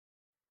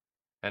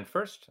And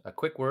first, a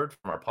quick word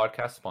from our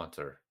podcast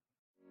sponsor.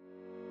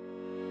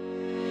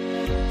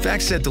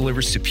 FactSet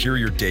delivers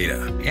superior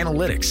data,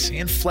 analytics,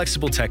 and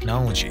flexible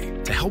technology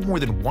to help more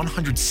than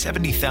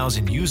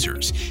 170,000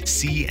 users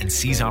see and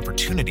seize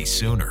opportunities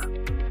sooner.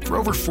 For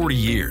over 40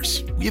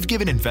 years, we have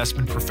given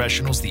investment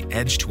professionals the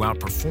edge to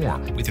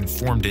outperform with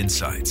informed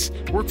insights,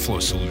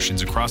 workflow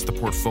solutions across the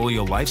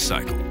portfolio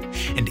lifecycle,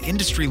 and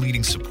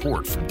industry-leading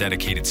support from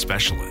dedicated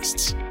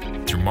specialists.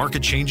 Through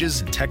market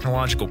changes and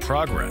technological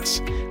progress,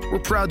 we're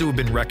proud to have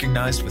been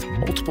recognized with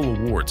multiple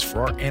awards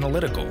for our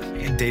analytical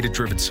and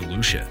data-driven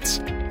solutions,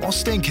 while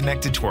staying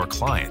connected to our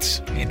clients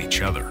and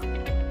each other.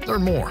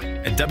 Learn more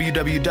at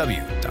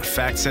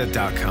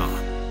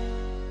www.factset.com.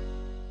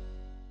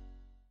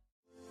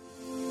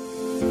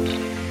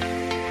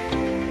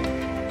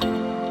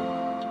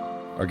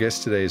 Our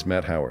guest today is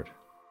Matt Howard.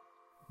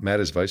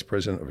 Matt is Vice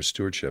President of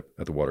Stewardship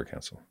at the Water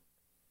Council.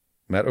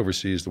 Matt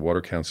oversees the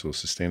Water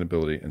Council's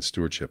sustainability and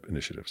stewardship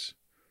initiatives.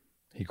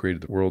 He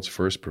created the world's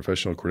first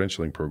professional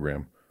credentialing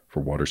program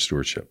for water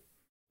stewardship.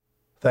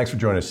 Thanks for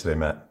joining us today,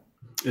 Matt.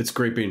 It's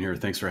great being here.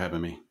 Thanks for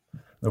having me.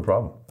 No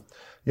problem.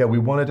 Yeah, we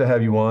wanted to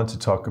have you on to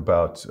talk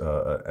about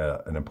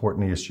an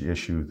important ESG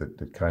issue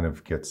that kind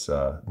of gets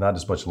not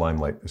as much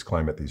limelight as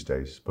climate these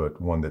days,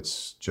 but one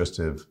that's just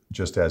as,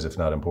 if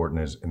not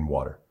important, as in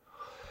water.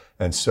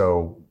 And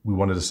so we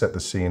wanted to set the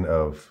scene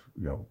of,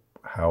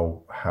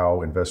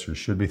 how investors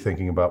should be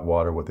thinking about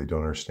water, what they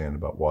don't understand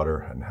about water,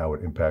 and how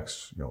it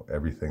impacts,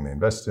 everything they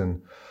invest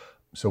in.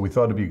 So we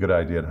thought it'd be a good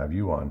idea to have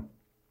you on.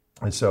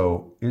 And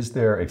so, is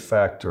there a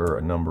factor,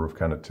 a number of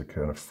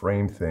to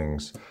frame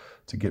things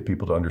to get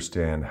people to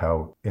understand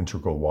how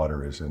integral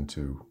water is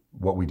into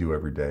what we do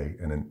every day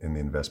and in the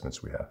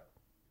investments we have?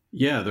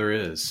 Yeah, there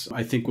is.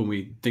 I think when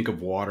we think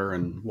of water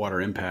and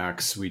water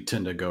impacts, we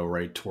tend to go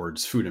right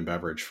towards food and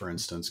beverage, for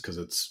instance, because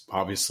it's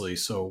obviously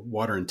so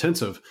water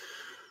intensive.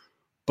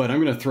 But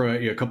I'm going to throw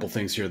at you a couple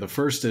things here. The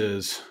first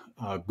is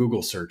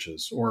Google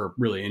searches, or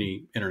really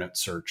any internet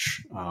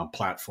search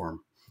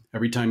platform.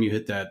 Every time you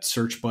hit that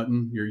search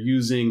button, you're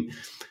using,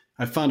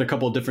 I found a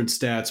couple of different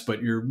stats,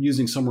 but you're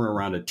using somewhere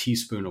around a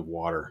teaspoon of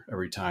water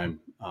every time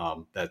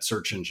that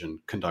search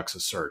engine conducts a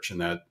search. And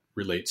that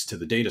relates to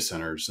the data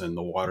centers and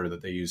the water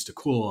that they use to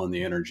cool and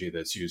the energy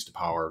that's used to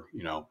power,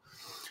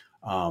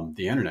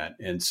 the internet.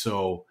 And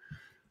so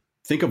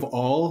think of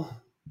all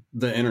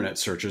the internet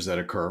searches that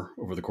occur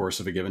over the course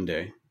of a given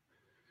day.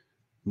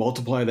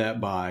 Multiply that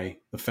by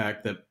the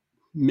fact that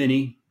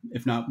many,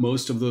 if not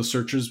most of those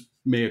searches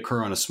may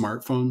occur on a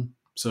smartphone.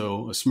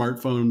 So a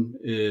smartphone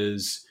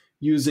is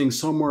using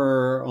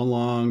somewhere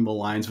along the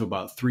lines of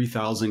about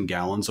 3,000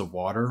 gallons of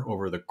water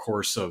over the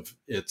course of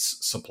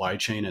its supply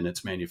chain and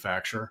its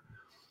manufacture.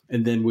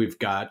 And then we've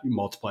got,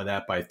 multiply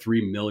that by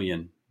 3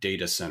 million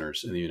data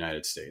centers in the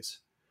United States.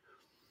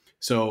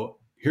 So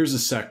here's a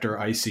sector,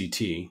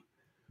 ICT,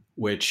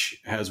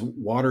 which has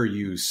water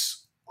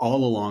use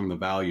all along the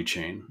value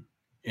chain.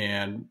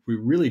 And we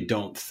really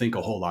don't think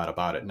a whole lot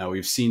about it. Now,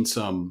 we've seen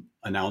some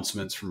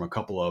announcements from a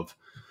couple of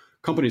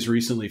companies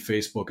recently,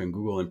 Facebook and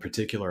Google in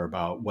particular,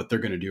 about what they're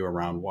going to do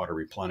around water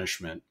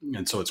replenishment.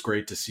 And so it's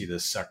great to see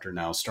this sector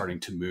now starting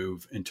to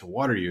move into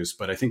water use.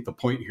 But I think the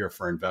point here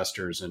for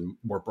investors, and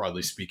more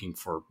broadly speaking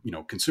for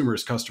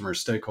consumers,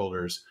 customers,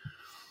 stakeholders,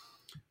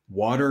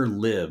 water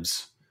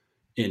lives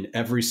in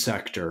every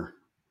sector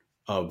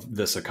of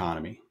this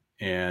economy.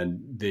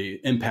 And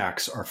the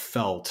impacts are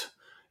felt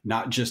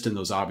not just in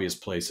those obvious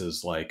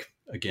places like,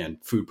 again,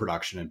 food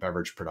production and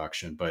beverage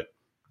production, but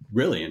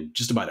really in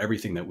just about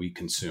everything that we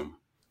consume.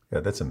 Yeah,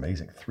 that's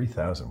amazing.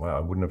 3,000. Wow. I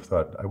wouldn't have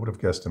thought, I would have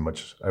guessed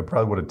I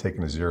probably would have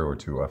taken a 0 or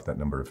 2 off that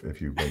number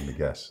if you made me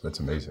guess. That's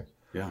amazing.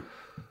 Yeah.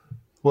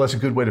 Well, that's a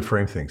good way to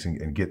frame things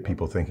and get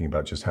people thinking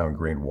about just how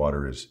ingrained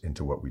water is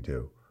into what we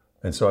do.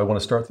 And so I want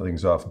to start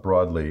things off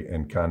broadly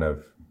and kind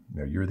of,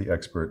 you're the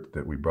expert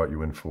that we brought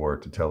you in for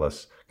to tell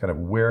us kind of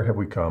where have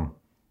we come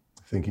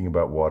thinking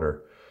about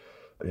water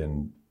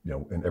in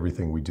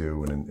everything we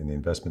do and in the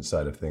investment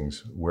side of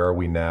things. Where are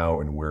we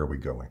now and where are we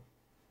going?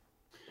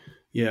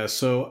 Yeah,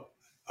 so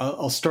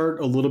I'll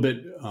start a little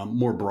bit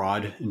more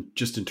broad,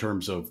 just in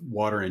terms of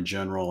water in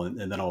general,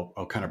 and then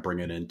I'll kind of bring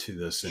it into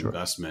this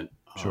investment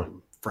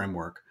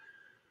framework.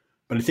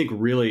 But I think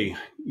really,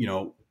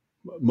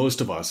 most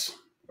of us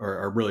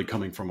are really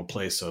coming from a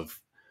place of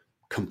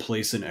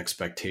complacent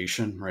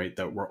expectation, right?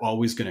 That we're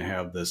always going to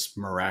have this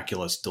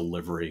miraculous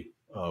delivery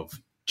of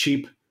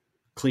cheap,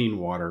 clean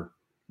water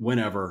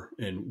whenever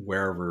and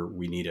wherever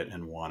we need it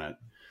and want it.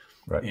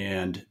 Right.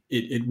 And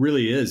it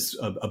really is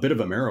a bit of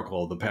a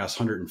miracle the past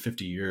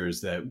 150 years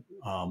that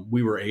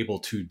we were able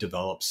to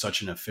develop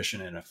such an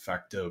efficient and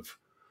effective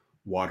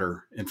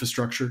water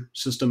infrastructure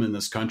system in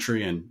this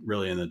country and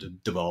really in the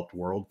developed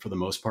world for the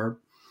most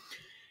part.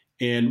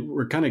 And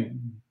we're kind of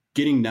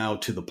getting now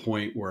to the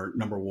point where,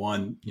 number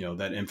one,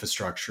 that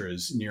infrastructure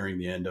is nearing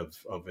the end of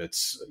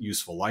its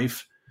useful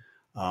life.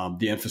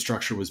 The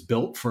infrastructure was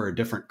built for a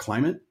different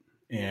climate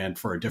and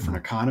for a different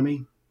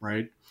economy,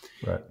 right?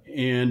 Right.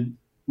 And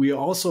we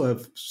also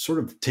have sort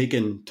of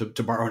taken,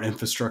 to borrow an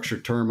infrastructure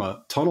term,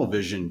 a tunnel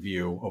vision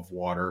view of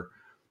water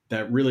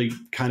that really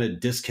kind of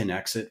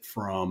disconnects it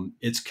from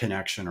its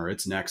connection or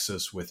its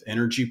nexus with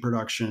energy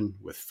production,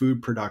 with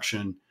food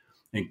production,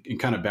 and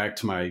kind of back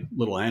to my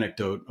little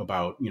anecdote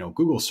about,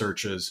 Google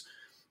searches.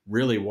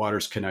 Really,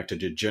 water's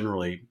connected to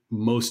generally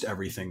most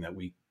everything that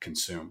we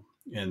consume.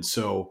 And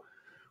so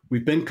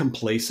we've been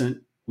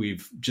complacent.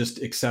 We've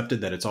just accepted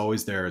that it's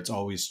always there. It's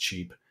always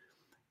cheap.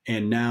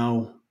 And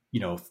now,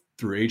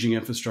 through aging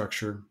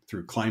infrastructure,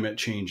 through climate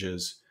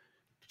changes,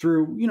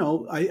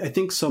 through, I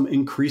think some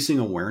increasing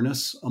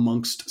awareness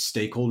amongst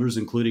stakeholders,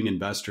 including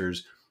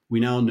investors, we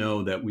now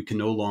know that we can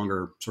no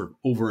longer sort of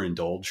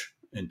overindulge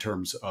in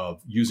terms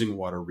of using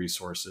water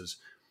resources.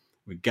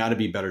 We've got to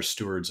be better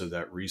stewards of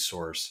that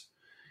resource.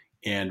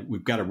 And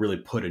we've got to really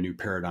put a new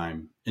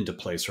paradigm into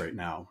place right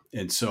now.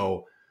 And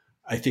so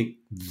I think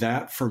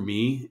that for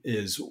me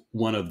is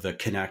one of the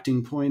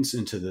connecting points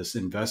into this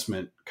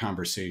investment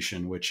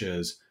conversation, which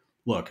is,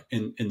 look,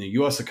 in the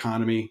US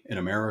economy, in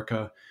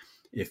America,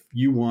 if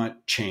you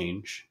want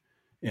change,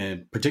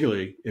 and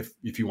particularly if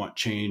you want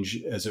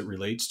change as it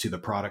relates to the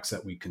products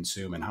that we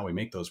consume and how we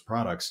make those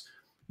products,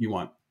 you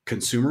want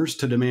consumers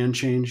to demand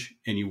change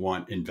and you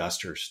want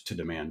investors to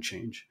demand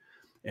change.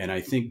 And I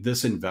think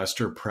this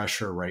investor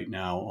pressure right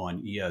now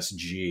on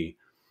ESG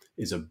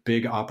is a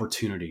big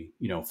opportunity,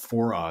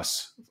 for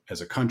us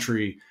as a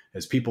country,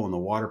 as people in the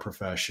water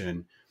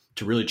profession,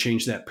 to really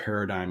change that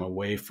paradigm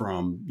away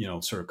from,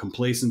 sort of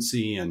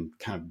complacency and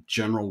kind of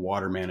general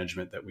water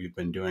management that we've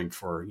been doing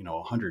for,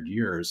 100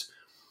 years,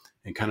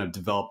 and kind of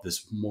develop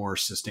this more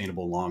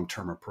sustainable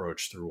long-term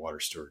approach through water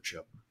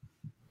stewardship.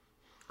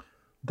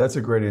 That's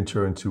a great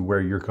intro into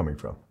where you're coming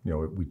from.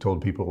 We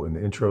told people in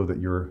the intro that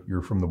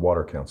you're from the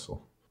Water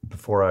Council.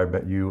 Before I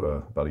met you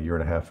about a year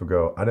and a half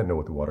ago, I didn't know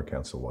what the Water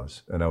Council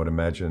was. And I would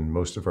imagine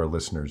most of our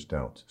listeners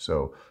don't.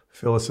 So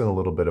fill us in a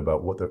little bit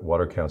about what the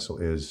Water Council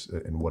is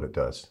and what it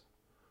does.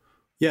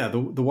 Yeah, the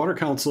Water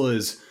Council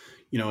is,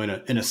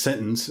 in a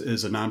sentence,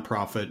 is a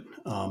nonprofit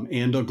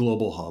and a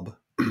global hub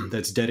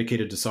that's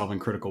dedicated to solving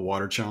critical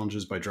water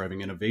challenges by driving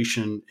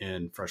innovation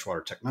in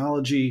freshwater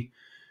technology,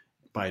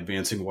 by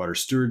advancing water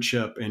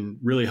stewardship, and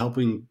really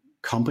helping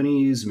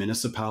companies,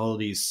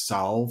 municipalities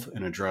solve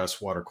and address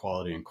water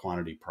quality and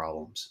quantity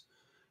problems.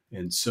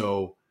 And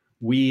so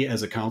we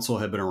as a council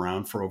have been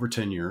around for over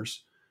 10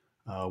 years.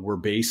 We're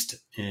based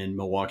in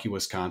Milwaukee,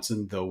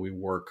 Wisconsin, though we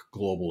work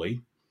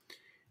globally.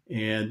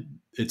 And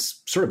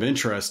it's sort of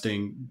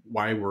interesting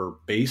why we're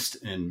based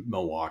in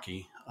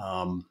Milwaukee.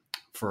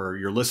 For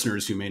your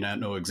listeners who may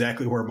not know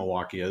exactly where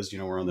Milwaukee is,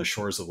 we're on the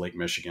shores of Lake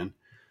Michigan.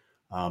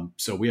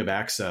 So we have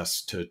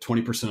access to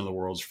 20% of the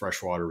world's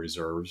freshwater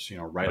reserves,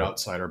 right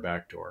outside our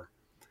back door.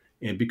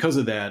 And because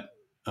of that,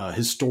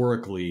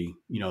 historically,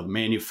 the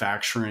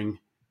manufacturing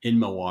in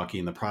Milwaukee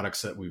and the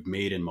products that we've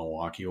made in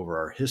Milwaukee over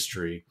our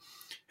history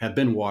have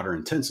been water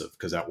intensive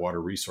because that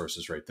water resource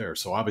is right there.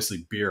 So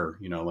obviously beer,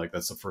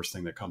 that's the first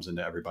thing that comes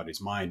into everybody's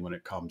mind when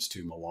it comes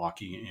to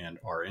Milwaukee and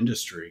our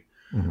industry.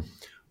 Mm-hmm.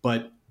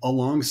 But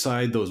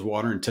alongside those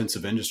water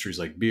intensive industries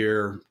like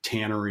beer,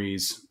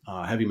 tanneries,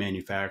 heavy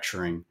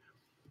manufacturing,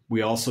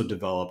 we also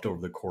developed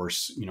over the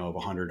course, of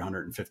 100,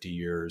 150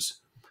 years,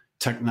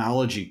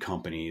 technology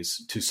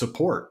companies to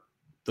support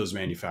those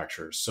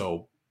manufacturers.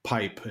 So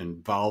pipe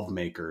and valve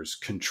makers,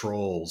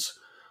 controls,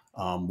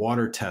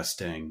 water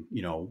testing,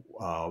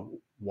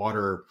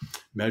 water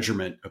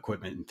measurement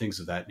equipment and things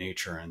of that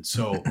nature. And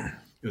so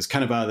it was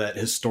kind of out of that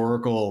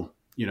historical,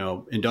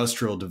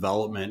 industrial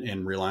development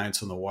and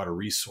reliance on the water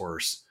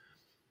resource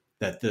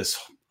that this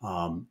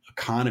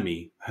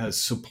economy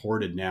has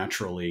supported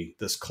naturally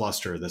this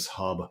cluster, this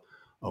hub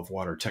of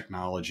water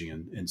technology.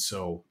 And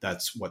so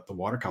that's what the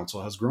Water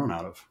Council has grown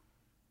out of.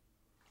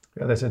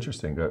 Yeah, that's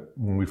interesting.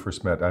 When we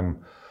first met,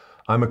 I'm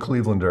a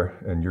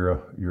Clevelander and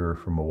you're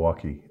from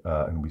Milwaukee.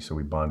 And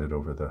we bonded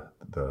over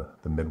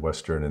the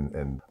Midwestern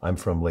and I'm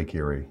from Lake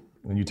Erie.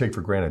 And you take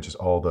for granted just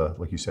all the,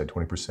 like you said,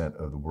 20%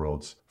 of the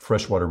world's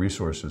freshwater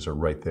resources are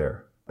right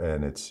there.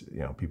 And it's,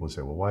 people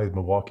say, well, why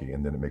Milwaukee?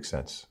 And then it makes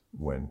sense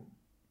when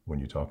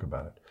you talk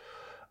about it.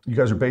 You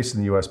guys are based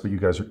in the U.S., but you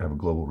guys have a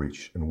global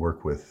reach and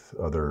work with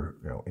other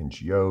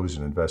NGOs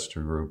and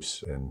investor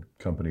groups and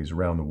companies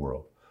around the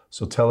world.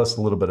 So tell us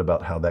a little bit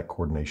about how that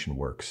coordination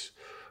works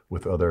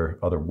with other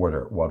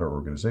water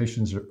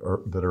organizations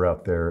that are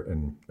out there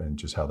and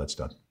just how that's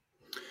done.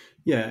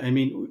 Yeah,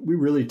 we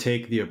really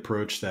take the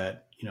approach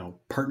that,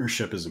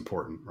 partnership is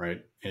important,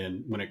 right?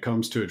 And when it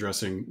comes to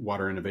addressing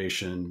water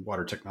innovation,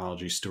 water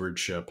technology,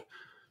 stewardship,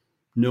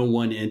 no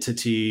one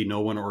entity,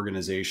 no one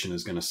organization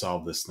is going to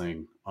solve this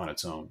thing on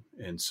its own.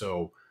 And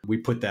so we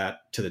put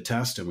that to the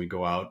test and we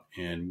go out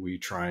and we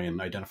try and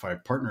identify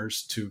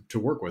partners to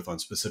work with on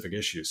specific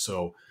issues.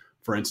 So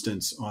for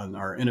instance, on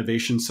our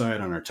innovation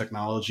side, on our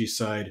technology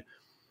side,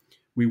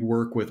 we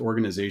work with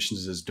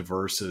organizations as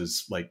diverse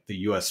as like the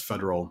U.S.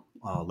 Federal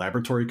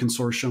Laboratory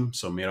Consortium,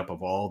 so made up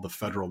of all the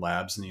federal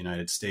labs in the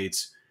United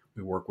States.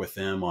 We work with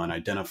them on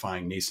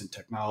identifying nascent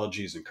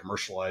technologies and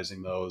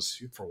commercializing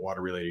those for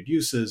water-related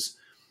uses.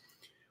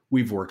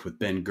 We've worked with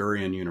Ben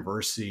Gurion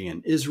University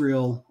in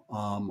Israel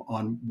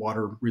on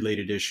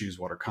water-related issues,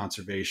 water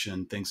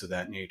conservation, things of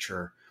that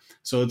nature.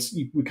 So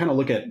we kind of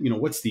look at,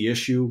 what's the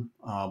issue?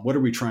 What are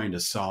we trying to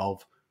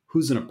solve?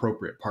 Who's an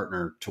appropriate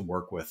partner to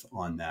work with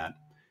on that?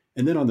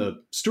 And then on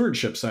the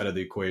stewardship side of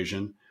the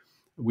equation,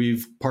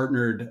 we've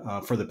partnered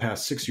for the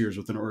past 6 years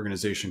with an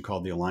organization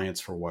called the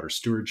Alliance for Water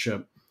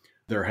Stewardship.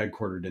 They're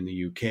headquartered in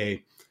the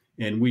UK,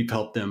 and we've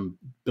helped them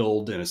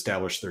build and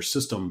establish their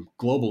system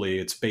globally.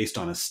 It's based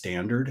on a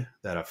standard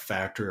that a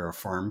factory or a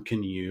farm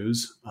can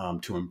use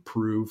to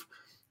improve,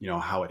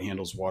 how it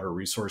handles water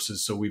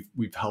resources. So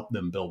we've helped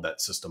them build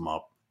that system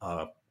up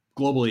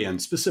globally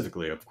and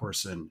specifically, of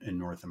course, in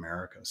North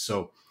America.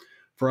 So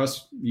for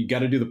us, you got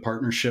to do the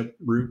partnership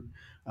route.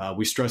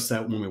 We stress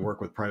that when we work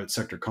with private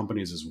sector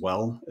companies as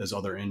well as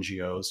other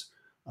NGOs.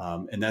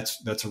 And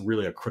that's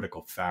really a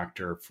critical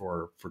factor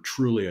for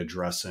truly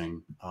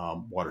addressing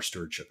water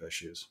stewardship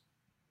issues.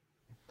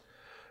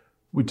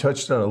 We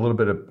touched on a little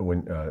bit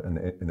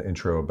in the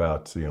intro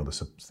about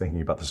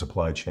thinking about the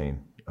supply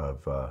chain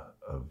of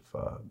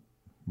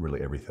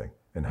really everything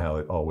and how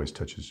it always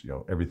touches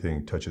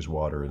everything touches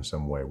water in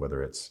some way,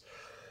 whether it's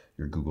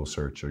your Google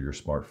search or your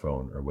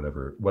smartphone or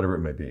whatever it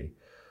may be.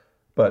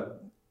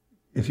 But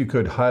if you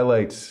could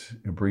highlight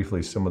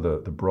briefly some of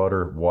the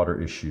broader water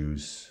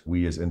issues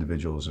we as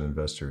individuals and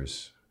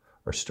investors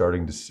are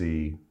starting to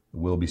see,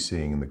 will be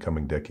seeing in the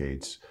coming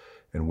decades,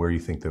 and where you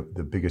think the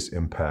biggest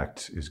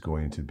impact is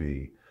going to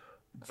be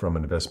from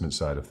an investment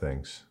side of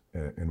things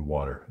in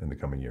water in the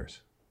coming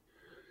years.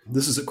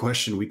 This is a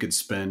question we could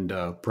spend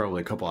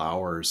probably a couple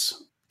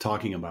hours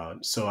talking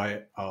about. So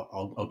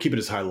I'll keep it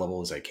as high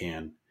level as I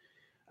can.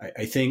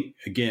 I think,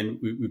 again,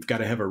 we've got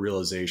to have a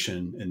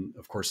realization, and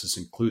of course, this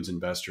includes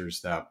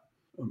investors, that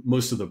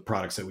most of the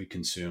products that we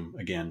consume,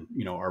 again,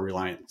 are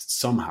reliant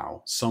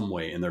somehow, some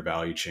way in their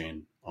value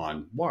chain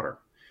on water.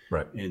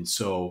 Right. And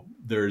so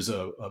there's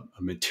a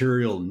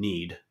material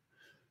need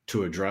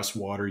to address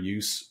water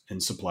use in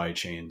supply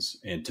chains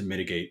and to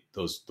mitigate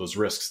those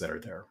risks that are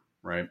there.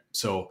 Right.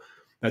 So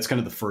that's kind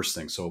of the first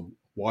thing. So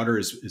water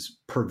is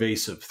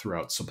pervasive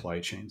throughout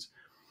supply chains.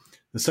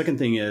 The second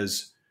thing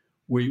is,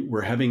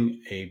 we're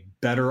having a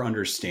better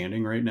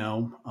understanding right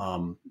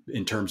now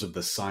in terms of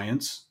the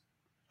science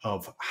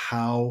of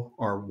how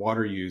our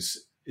water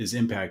use is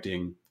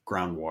impacting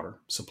groundwater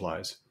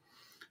supplies.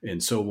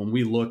 And so when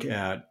we look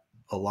at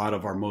a lot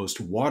of our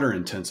most water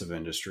intensive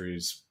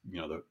industries,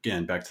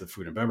 again, back to the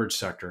food and beverage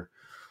sector,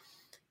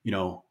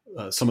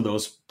 some of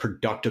those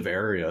productive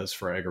areas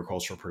for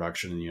agricultural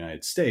production in the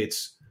United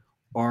States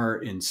are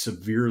in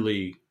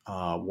severely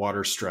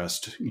water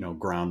stressed,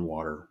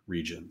 groundwater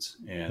regions,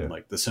 and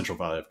like the Central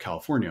Valley of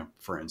California,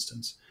 for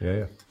instance.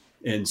 Yeah.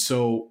 And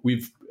so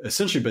we've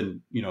essentially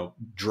been,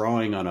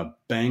 drawing on a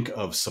bank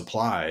of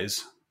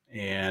supplies,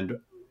 and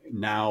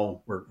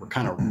now we're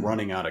kind of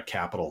running out of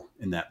capital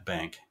in that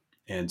bank.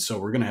 And so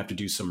we're going to have to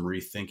do some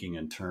rethinking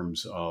in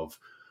terms of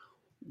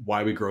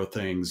why we grow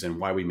things and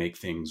why we make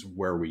things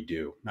where we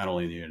do, not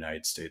only in the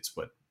United States,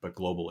 but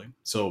globally.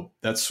 So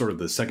that's sort of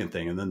the second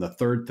thing. And then the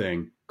third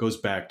thing goes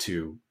back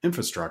to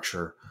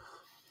infrastructure.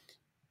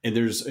 And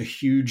there's a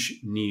huge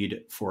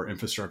need for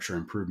infrastructure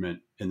improvement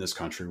in this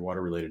country,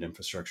 water-related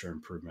infrastructure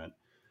improvement.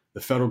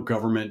 The federal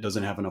government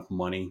doesn't have enough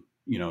money,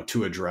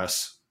 to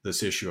address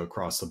this issue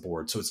across the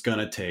board. So it's going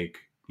to take,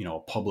 a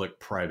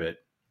public-private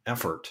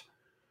effort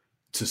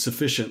to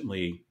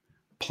sufficiently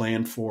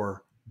plan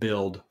for,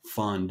 build,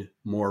 fund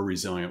more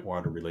resilient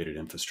water-related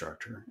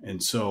infrastructure.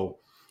 And so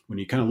when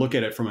you kind of look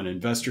at it from an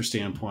investor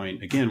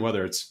standpoint, again,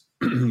 whether it's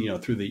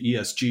through the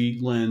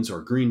ESG lens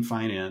or green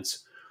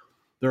finance,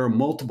 there are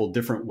multiple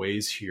different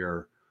ways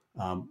here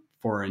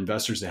for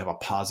investors to have a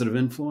positive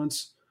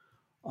influence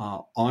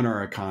on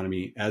our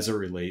economy as it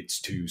relates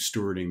to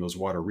stewarding those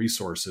water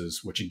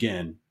resources, which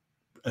again,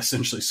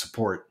 essentially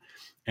support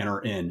and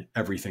are in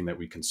everything that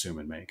we consume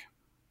and make.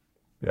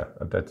 Yeah,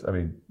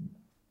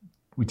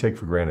 we take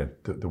for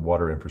granted the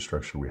water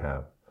infrastructure we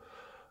have.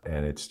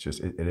 And it's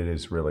just, it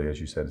is really, as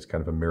you said, it's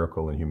kind of a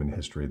miracle in human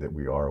history that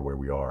we are where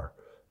we are.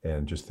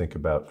 And just think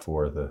about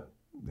for the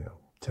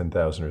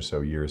 10,000 or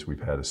so years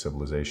we've had a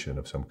civilization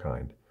of some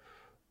kind.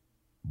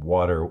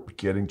 Water,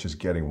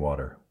 getting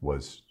water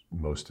was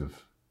most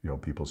of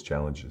people's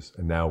challenges.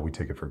 And now we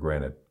take it for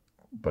granted.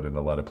 But in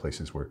a lot of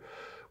places where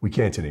we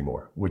can't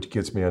anymore, which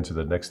gets me onto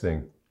the next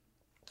thing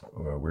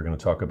we're going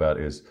to talk about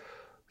is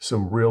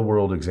some real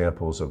world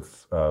examples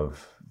of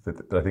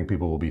that I think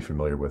people will be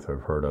familiar with or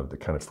have heard of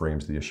that kind of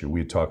frames the issue. We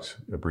had talked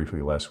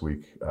briefly last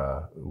week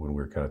when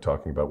we were kind of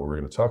talking about what we're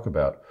going to talk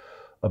about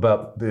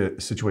the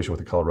situation with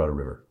the Colorado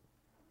River.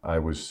 I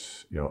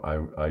was,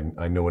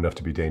 I know enough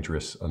to be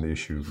dangerous on the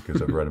issue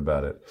because I've read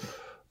about it,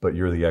 but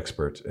you're the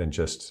expert, and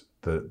just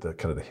the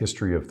kind of the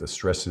history of the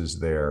stresses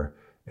there,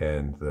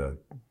 and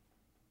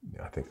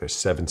I think there's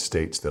 7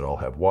 states that all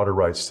have water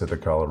rights to the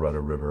Colorado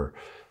River.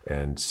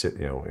 And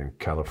and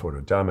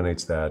California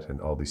dominates that,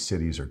 and all these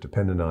cities are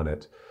dependent on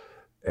it,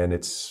 and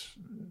it's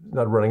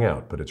not running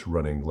out, but it's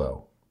running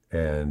low.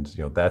 And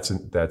that's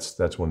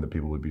one that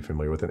people would be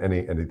familiar with. And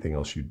anything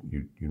else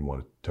you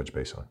want to touch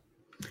base on?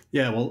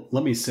 Yeah, well,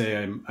 let me say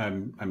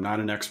I'm not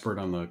an expert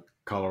on the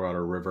Colorado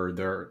River.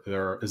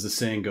 There, as the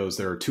saying goes,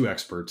 there are two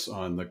experts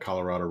on the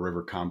Colorado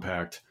River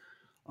Compact.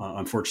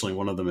 Unfortunately,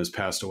 one of them has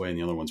passed away and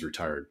the other one's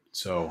retired.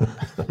 So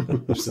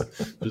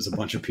there's a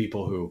bunch of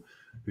people who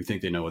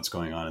think they know what's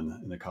going on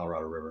in the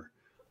Colorado River.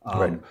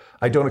 Right.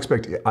 I don't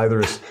expect either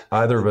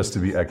of us to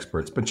be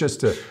experts, but just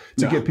to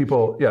get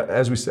people,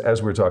 as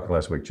we were talking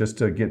last week, just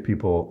to get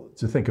people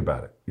to think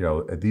about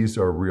it. These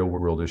are real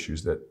world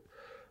issues that,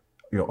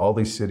 all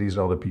these cities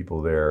and all the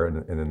people there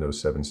and in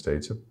those 7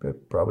 states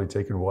have probably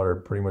taken water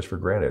pretty much for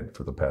granted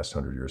for the past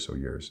 100 or so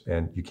years,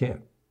 and you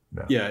can't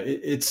now. Yeah,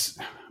 it's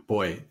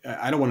boy,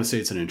 I don't want to say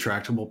it's an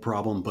intractable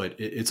problem, but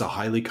it's a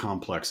highly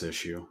complex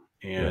issue,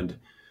 and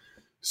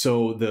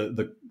so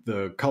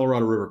the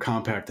Colorado River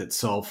Compact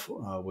itself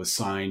was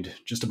signed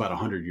just about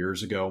 100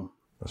 years ago.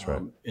 That's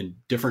right. In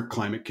different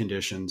climate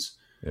conditions,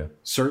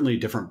 certainly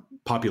different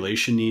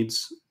population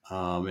needs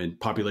and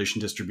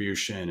population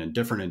distribution and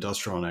different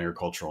industrial and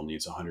agricultural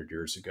needs 100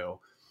 years ago.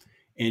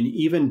 And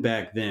even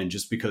back then,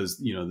 just because,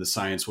 the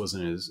science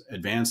wasn't as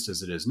advanced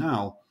as it is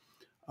now,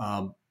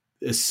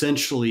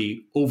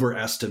 essentially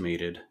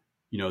overestimated,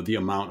 the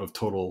amount of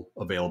total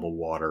available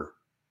water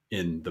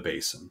in the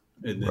basin.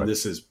 And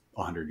this is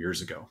 100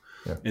 years ago.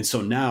 Yeah. And so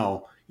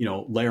now,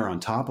 layer on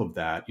top of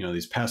that,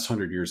 these past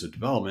 100 years of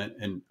development,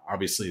 and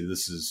obviously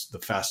this is the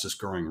fastest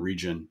growing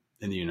region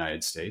in the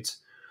United States.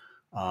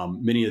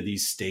 Many of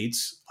these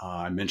states,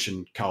 I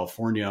mentioned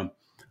California,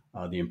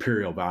 the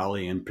Imperial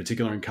Valley, in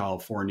particular in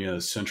California,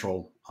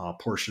 central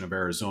portion of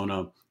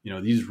Arizona,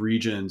 these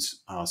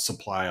regions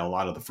supply a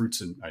lot of the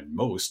fruits and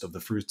most of the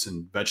fruits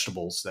and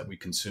vegetables that we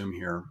consume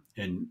here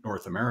in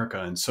North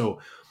America. And so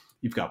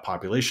you've got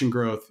population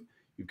growth,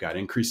 you've got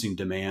increasing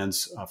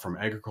demands from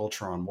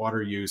agriculture on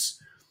water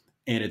use,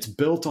 and it's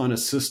built on a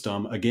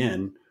system,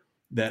 again,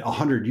 that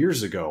 100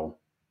 years ago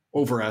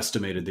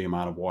overestimated the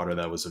amount of water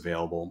that was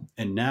available.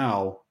 And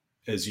now,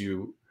 as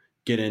you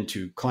get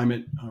into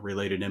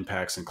climate-related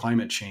impacts and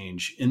climate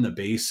change in the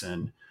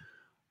basin,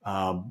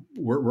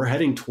 we're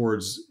heading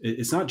towards,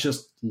 it's not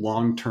just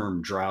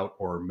long-term drought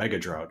or mega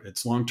drought,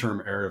 it's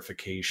long-term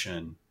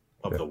aridification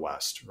of the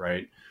West,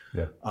 right?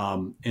 Yeah.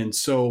 And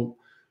so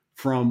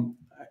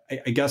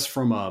I guess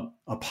from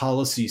a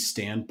policy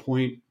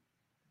standpoint,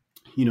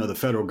 the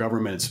federal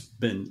government's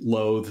been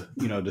loath,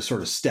 to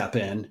sort of step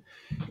in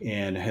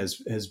and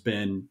has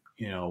been,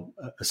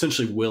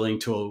 essentially willing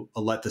to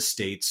let the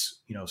states,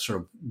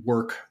 sort of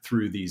work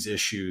through these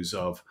issues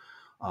of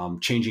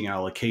changing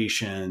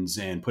allocations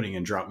and putting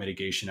in drought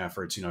mitigation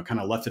efforts, kind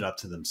of left it up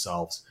to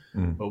themselves.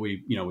 But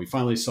we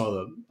finally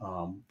saw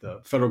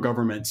the federal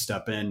government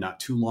step in not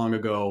too long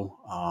ago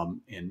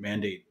and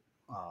mandate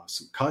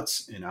some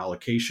cuts in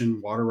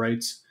allocation water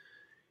rights.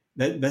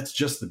 That's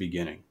just the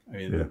beginning. I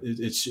mean,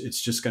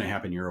 it's just going to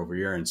happen year over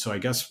year. And so I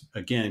guess,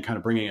 again, kind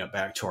of bringing it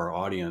back to our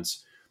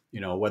audience,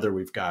 whether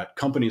we've got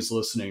companies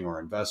listening or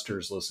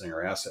investors listening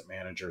or asset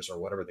managers or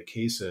whatever the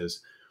case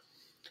is,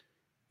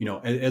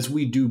 as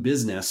we do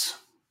business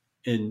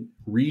in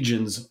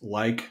regions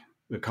like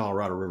the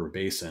Colorado River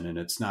Basin, and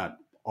it's not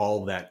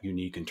all that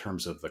unique in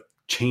terms of the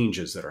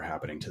changes that are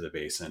happening to the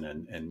basin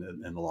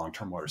and the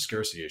long-term water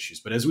scarcity issues.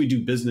 But as we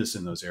do business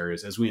in those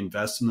areas, as we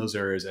invest in those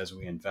areas, as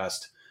we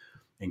invest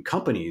in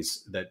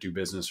companies that do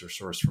business or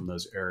source from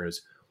those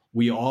areas,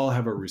 we all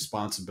have a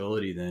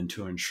responsibility then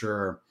to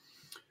ensure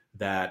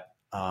that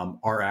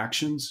our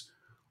actions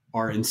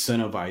are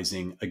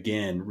incentivizing,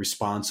 again,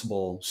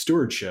 responsible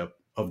stewardship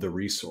of the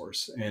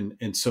resource.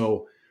 And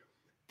so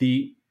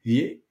I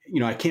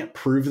can't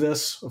prove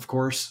this, of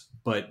course,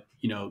 but,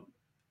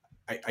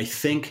 I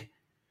think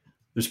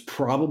there's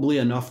probably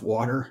enough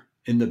water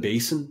in the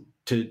basin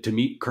to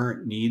meet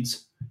current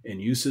needs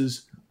and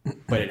uses,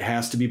 but it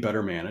has to be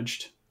better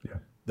managed. Yeah.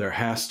 There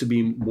has to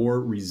be more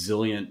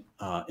resilient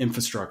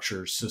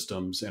infrastructure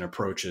systems and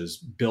approaches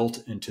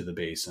built into the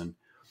basin.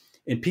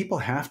 And people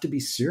have to be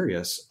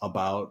serious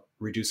about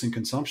reducing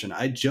consumption.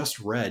 I just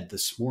read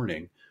this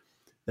morning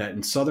that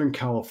in Southern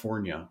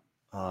California,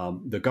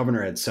 the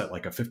governor had set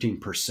like a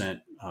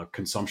 15%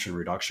 consumption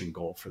reduction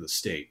goal for the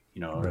state,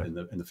 Right.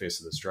 in the face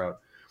of this drought.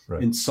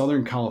 Right. In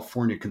Southern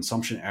California,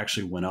 consumption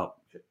actually went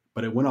up,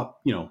 but it went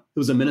up, it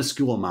was a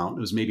minuscule amount.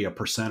 It was maybe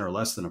 1% or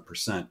less than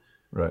 1%.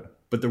 Right.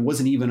 But there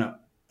wasn't even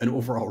an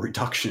overall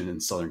reduction in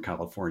Southern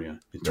California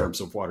in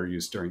terms of water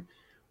use during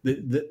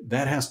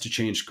that has to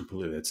change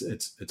completely.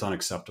 It's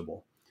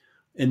unacceptable.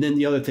 And then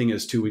the other thing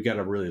is too, we got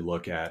to really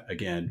look at,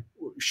 again,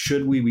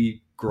 should we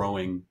be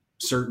growing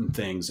certain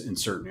things in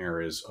certain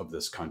areas of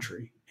this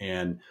country?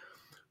 And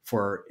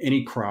for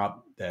any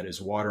crop that is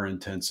water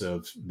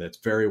intensive, that's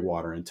very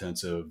water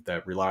intensive,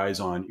 that relies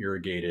on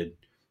irrigation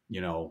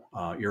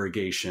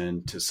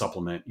to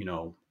supplement,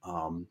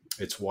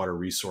 its water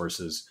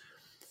resources,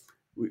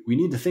 we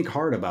need to think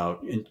hard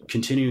about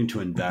continuing to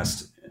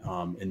invest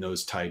in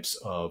those types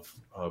of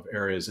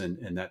areas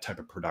and that type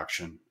of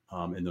production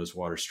in those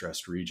water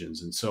stressed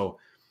regions. And so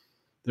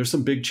there's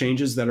some big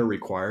changes that are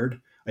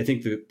required. I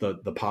think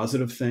the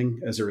positive thing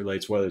as it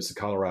relates, whether it's the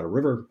Colorado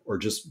River or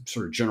just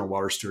sort of general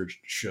water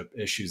stewardship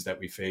issues that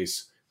we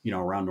face,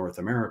 around North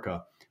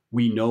America,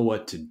 we know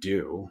what to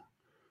do.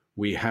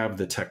 We have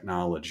the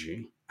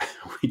technology.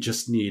 We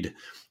just need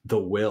the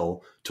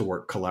will to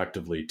work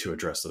collectively to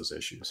address those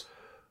issues.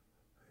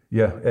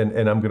 Yeah,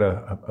 and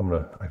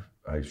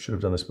I should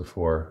have done this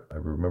before. I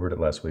remembered it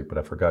last week, but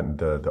I've forgotten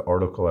the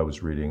article I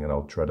was reading, and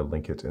I'll try to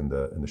link it in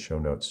the show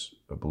notes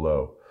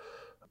below.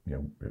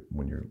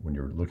 When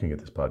you're looking at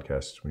this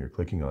podcast, when you're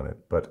clicking on it.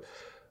 But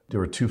there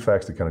were two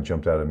facts that kind of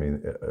jumped out at me.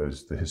 It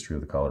was the history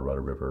of the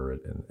Colorado River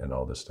and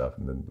all this stuff,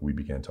 and then we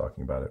began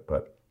talking about it.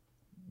 But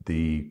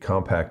the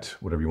compact,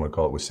 whatever you want to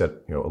call it, was set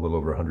a little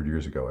over 100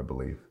 years ago, I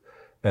believe,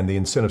 and the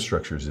incentive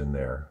structures in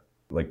there,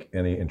 like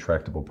any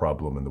intractable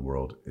problem in the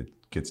world, it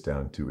gets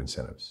down to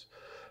incentives.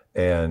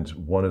 And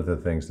one of the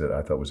things that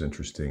I thought was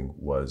interesting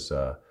was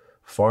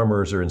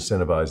farmers are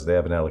incentivized. They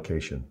have an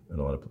allocation in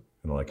a lot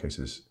of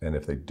cases. And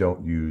if they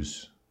don't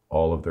use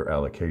all of their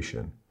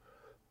allocation,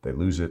 they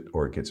lose it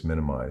or it gets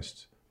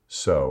minimized.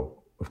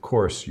 So, of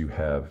course, you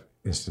have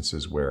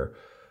instances where,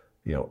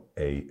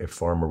 a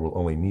farmer will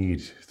only need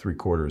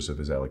 3/4 of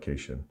his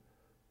allocation,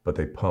 but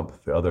they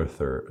pump the other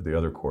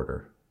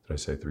quarter. Did I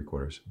say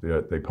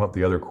 3/4? They pump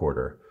the other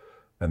quarter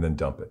and then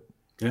dump it.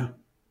 Yeah.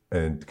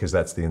 And because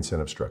that's the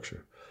incentive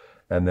structure.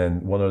 And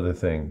then one other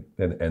thing,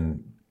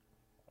 and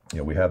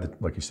we have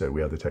like you said,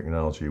 we have the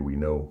technology. We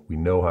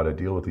know how to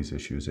deal with these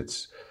issues.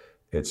 It's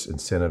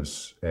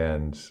incentives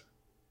and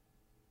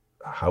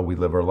how we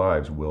live our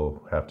lives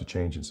will have to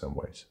change in some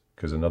ways.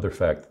 Because another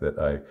fact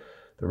that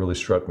really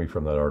struck me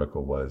from that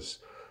article was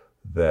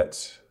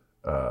that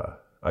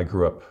I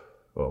grew up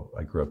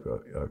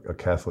a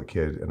Catholic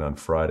kid, and on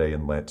Friday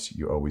in Lent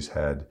you always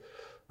had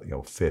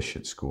fish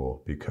at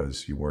school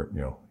because you weren't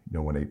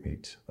no one ate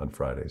meat on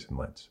Fridays in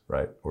Lent,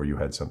 right? Or you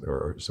had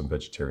some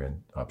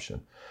vegetarian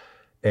option.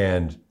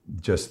 And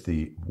just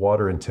the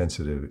water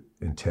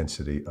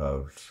intensity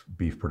of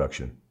beef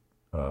production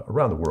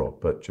around the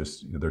world, but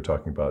just they're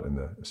talking about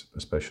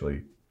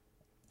especially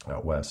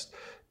out west,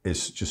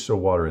 is just so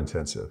water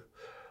intensive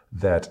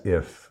that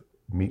if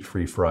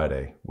meat-free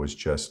Friday was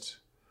just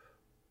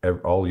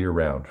all year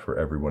round for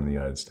everyone in the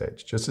United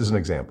States, just as an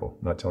example,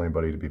 not telling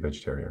anybody to be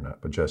vegetarian or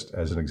not, but just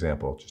as an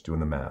example, just doing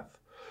the math,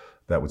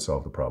 that would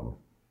solve the problem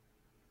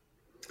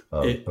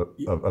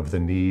of the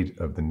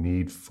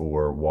need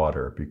for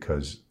water,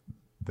 because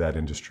that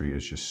industry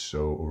is just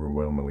so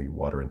overwhelmingly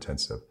water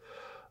intensive.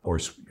 Or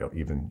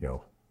even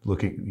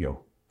looking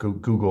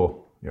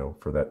Google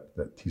for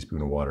that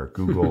teaspoon of water.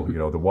 Google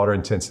the water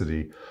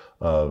intensity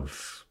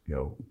of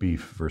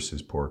beef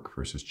versus pork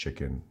versus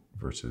chicken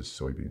versus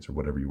soybeans or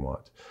whatever you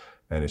want,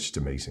 and it's just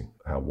amazing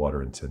how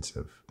water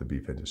intensive the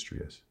beef industry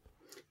is.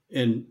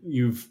 And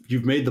you've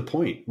made the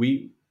point.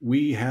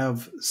 We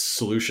have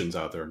solutions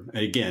out there. And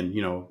again,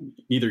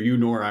 neither you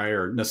nor I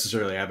are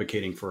necessarily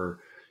advocating for,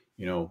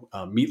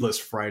 meatless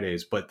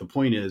Fridays. But the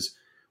point is,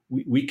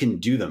 we can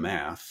do the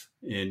math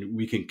and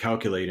we can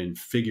calculate and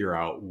figure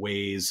out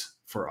ways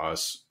for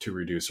us to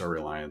reduce our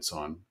reliance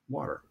on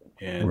water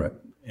and right.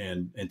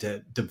 and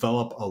to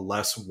develop a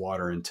less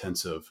water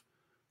intensive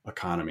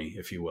economy,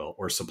 if you will,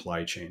 or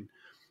supply chain.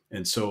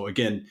 And so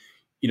again,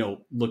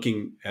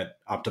 looking at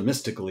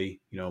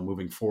optimistically,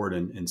 moving forward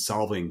and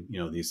solving,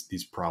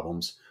 these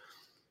problems,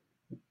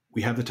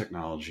 we have the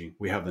technology,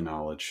 we have the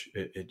knowledge.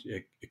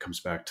 It comes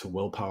back to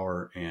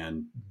willpower,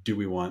 and do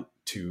we want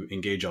to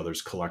engage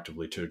others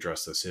collectively to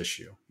address this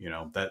issue?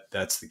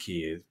 That's the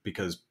key,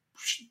 because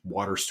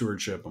water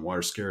stewardship and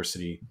water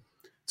scarcity,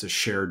 it's a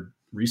shared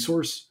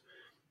resource.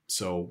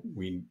 So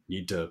we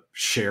need to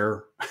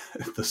share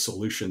the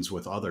solutions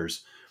with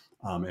others.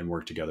 And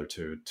work together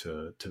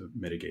to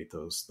mitigate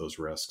those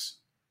risks.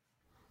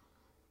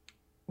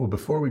 Well,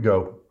 before we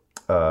go,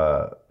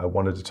 I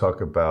wanted to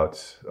talk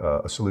about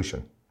a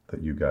solution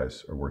that you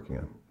guys are working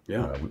on.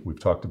 Yeah, we've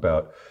talked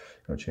about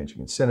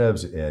changing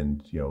incentives,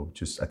 and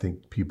just I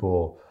think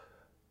people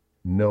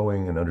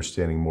knowing and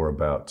understanding more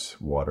about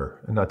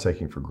water and not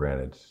taking for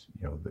granted,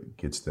 that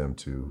gets them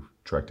to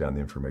track down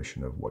the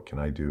information of what can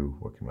I do,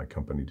 what can my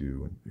company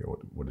do, and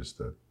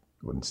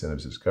what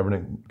incentives does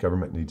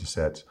government need to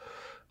set.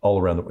 All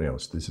around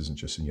this isn't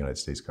just a United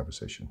States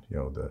conversation.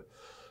 The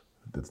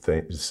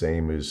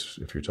same is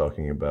if you're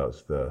talking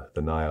about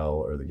the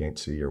Nile or the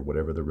Yangtze or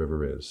whatever the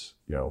river is.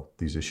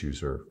 These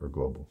issues are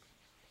global.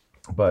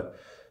 But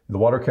the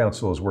Water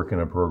Council is working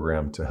on a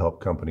program to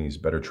help companies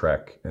better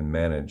track and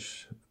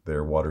manage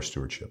their water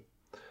stewardship.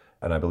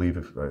 And I believe,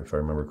 if I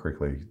remember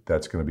correctly,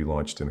 that's going to be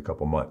launched in a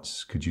couple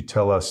months. Could you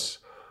tell us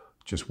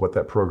just what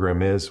that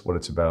program is, what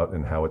it's about,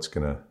 and how it's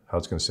going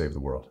to save the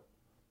world?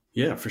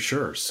 Yeah, for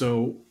sure.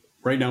 So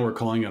right now we're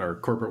calling it our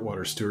Corporate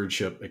Water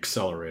Stewardship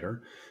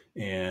Accelerator.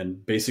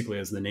 And basically,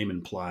 as the name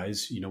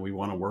implies, we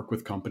want to work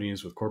with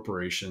companies, with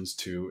corporations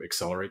to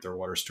accelerate their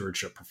water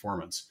stewardship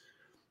performance.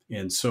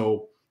 And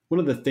so one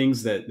of the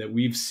things that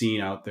we've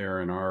seen out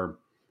there in our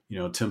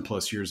 10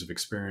 plus years of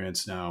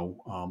experience now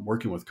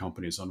working with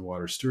companies on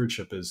water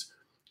stewardship is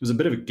there's a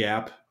bit of a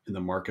gap in the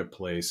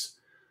marketplace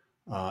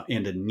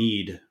and a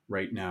need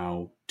right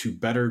now to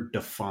better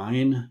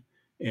define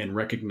and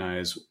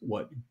recognize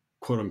what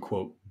quote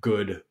unquote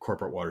good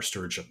corporate water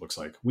stewardship looks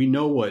like. We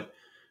know what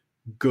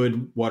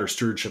good water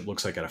stewardship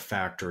looks like at a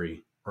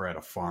factory or at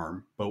a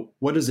farm, but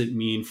what does it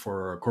mean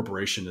for a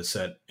corporation to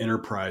set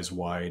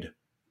enterprise-wide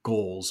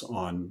goals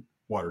on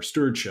water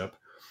stewardship?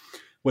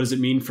 What does it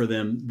mean for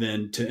them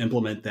then to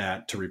implement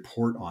that, to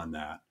report on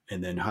that?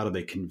 And then how do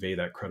they convey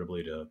that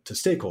credibly to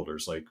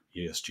stakeholders like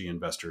ESG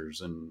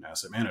investors and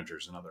asset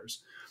managers and others?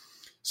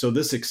 So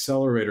this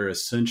accelerator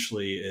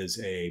essentially is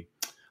a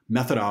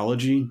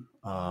methodology,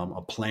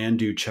 a plan,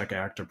 do, check,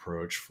 act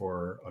approach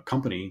for a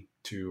company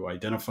to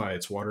identify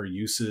its water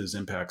uses,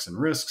 impacts, and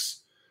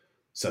risks,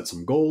 set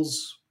some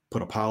goals,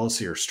 put a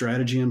policy or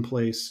strategy in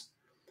place,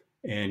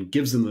 and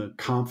gives them the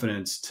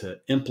confidence to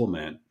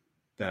implement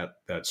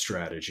that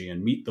strategy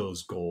and meet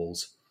those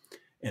goals,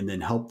 and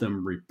then help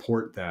them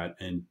report that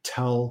and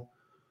tell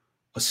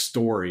a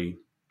story,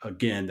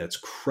 again, that's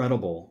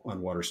credible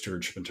on water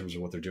stewardship in terms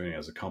of what they're doing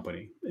as a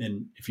company.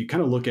 And if you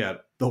kind of look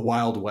at the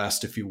Wild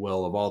West, if you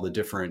will, of all the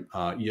different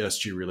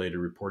ESG related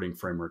reporting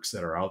frameworks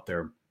that are out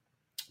there,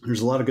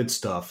 there's a lot of good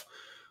stuff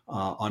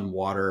on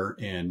water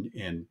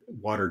and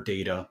water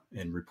data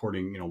and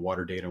reporting,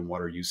 water data and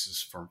water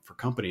uses for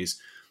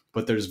companies.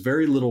 But there's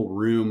very little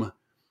room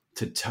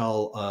to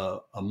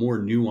tell a more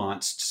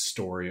nuanced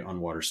story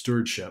on water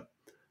stewardship.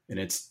 And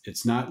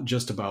it's not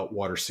just about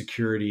water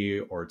security,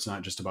 or it's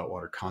not just about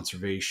water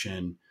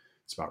conservation.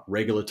 It's about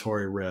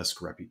regulatory risk,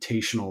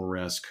 reputational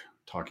risk,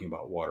 talking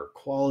about water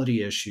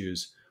quality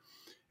issues.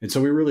 And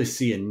so we really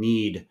see a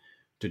need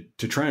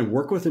to try and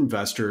work with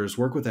investors,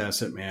 work with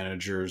asset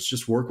managers,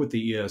 just work with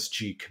the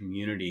ESG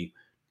community,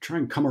 try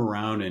and come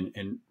around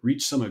and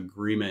reach some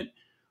agreement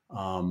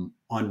on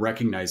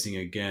recognizing,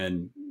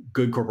 again,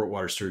 good corporate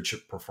water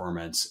stewardship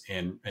performance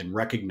and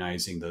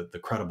recognizing the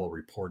credible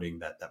reporting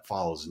that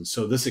follows. And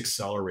so this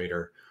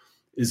accelerator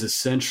is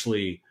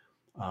essentially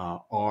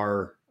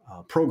our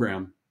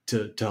program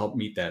to help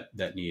meet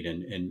that need.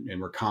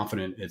 And we're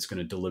confident it's going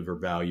to deliver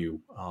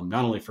value,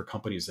 not only for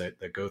companies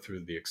that go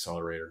through the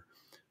accelerator,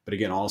 but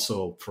again,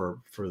 also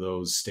for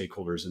those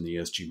stakeholders in the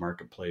ESG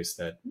marketplace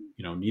that,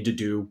 need to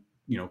do,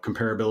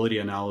 comparability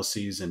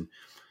analyses and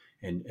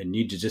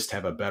need to just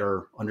have a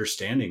better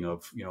understanding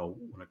of,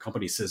 when a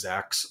company says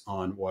X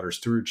on water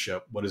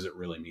stewardship, what does it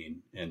really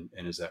mean? And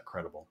is that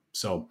credible?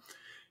 So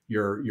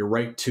you're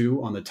right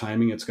too on the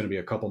timing. It's going to be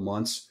a couple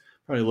months,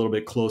 probably a little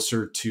bit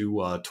closer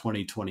to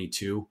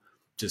 2022.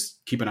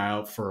 Just keep an eye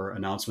out for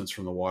announcements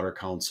from the Water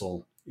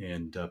Council,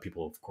 and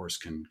people, of course,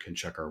 can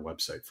check our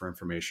website for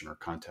information or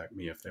contact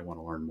me if they want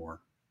to learn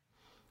more.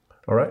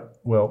 All right.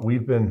 Well,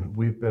 we've been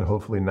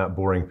hopefully not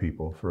boring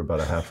people for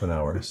about a half an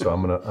hour. So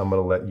I'm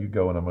gonna let you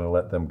go, and I'm gonna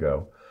let them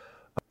go.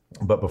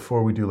 But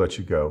before we do let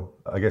you go,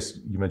 I guess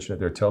you mentioned it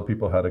there. Tell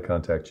people how to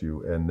contact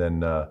you, and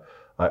then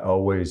I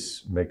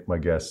always make my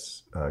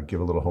guests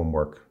give a little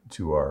homework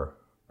to our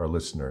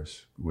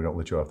listeners. We don't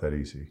let you off that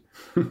easy.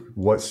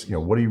 What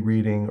are you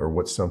reading, or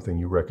what's something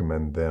you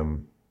recommend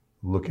them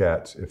look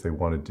at if they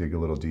want to dig a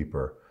little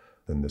deeper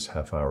than this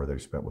half hour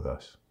they've spent with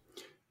us?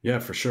 Yeah,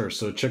 for sure.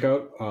 So check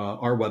out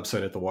our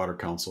website at the Water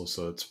Council.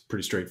 So it's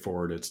pretty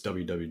straightforward. It's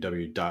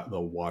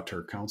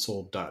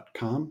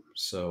www.thewatercouncil.com.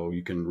 So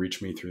you can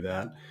reach me through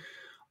that.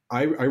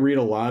 I read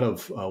a lot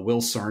of Will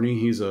Sarney.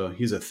 He's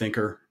a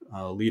thinker,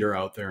 leader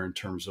out there in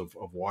terms of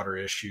water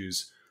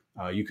issues.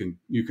 You can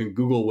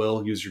Google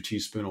Will, use your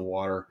teaspoon of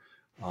water,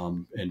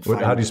 and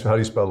find how do you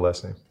spell the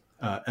last name?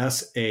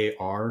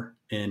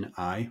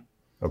 Sarni.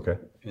 Okay.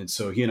 And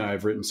so he and I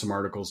have written some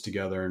articles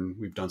together, and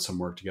we've done some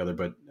work together,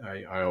 but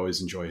I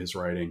always enjoy his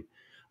writing.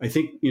 I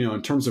think,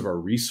 in terms of our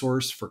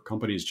resource for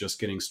companies just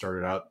getting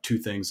started out, two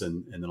things,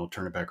 and then I'll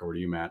turn it back over to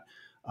you, Matt.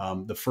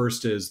 The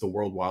first is the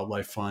World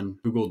Wildlife Fund.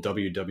 Google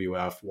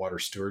WWF Water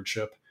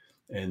Stewardship,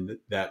 and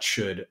that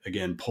should,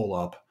 again, pull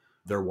up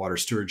their water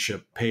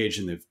stewardship page.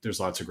 And there's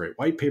lots of great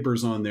white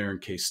papers on there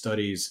and case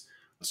studies.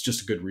 It's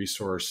just a good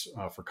resource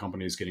for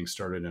companies getting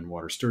started in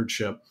water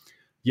stewardship.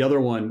 The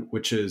other one,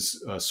 which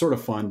is sort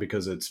of fun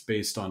because it's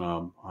based on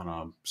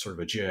a sort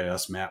of a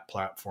GIS map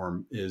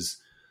platform, is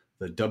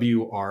the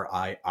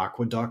WRI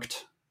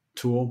Aqueduct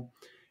tool.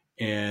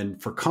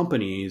 And for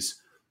companies,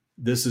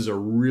 this is a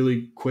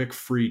really quick,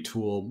 free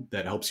tool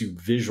that helps you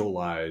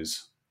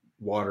visualize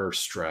water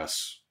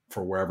stress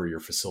for wherever your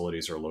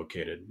facilities are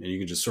located. And you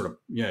can just sort of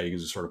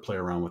play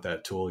around with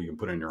that tool. You can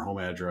put in your home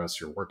address,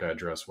 your work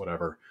address,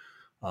 whatever.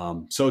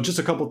 So just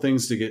a couple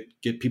things to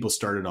get people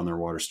started on their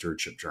water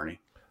stewardship journey.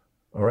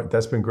 All right,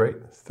 that's been great.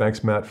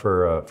 Thanks, Matt,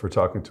 for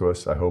talking to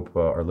us. I hope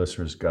our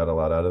listeners got a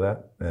lot out of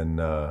that. And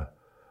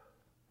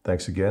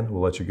thanks again.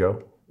 We'll let you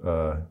go.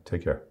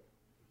 Take care.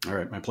 All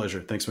right, my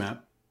pleasure. Thanks,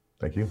 Matt.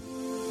 Thank you.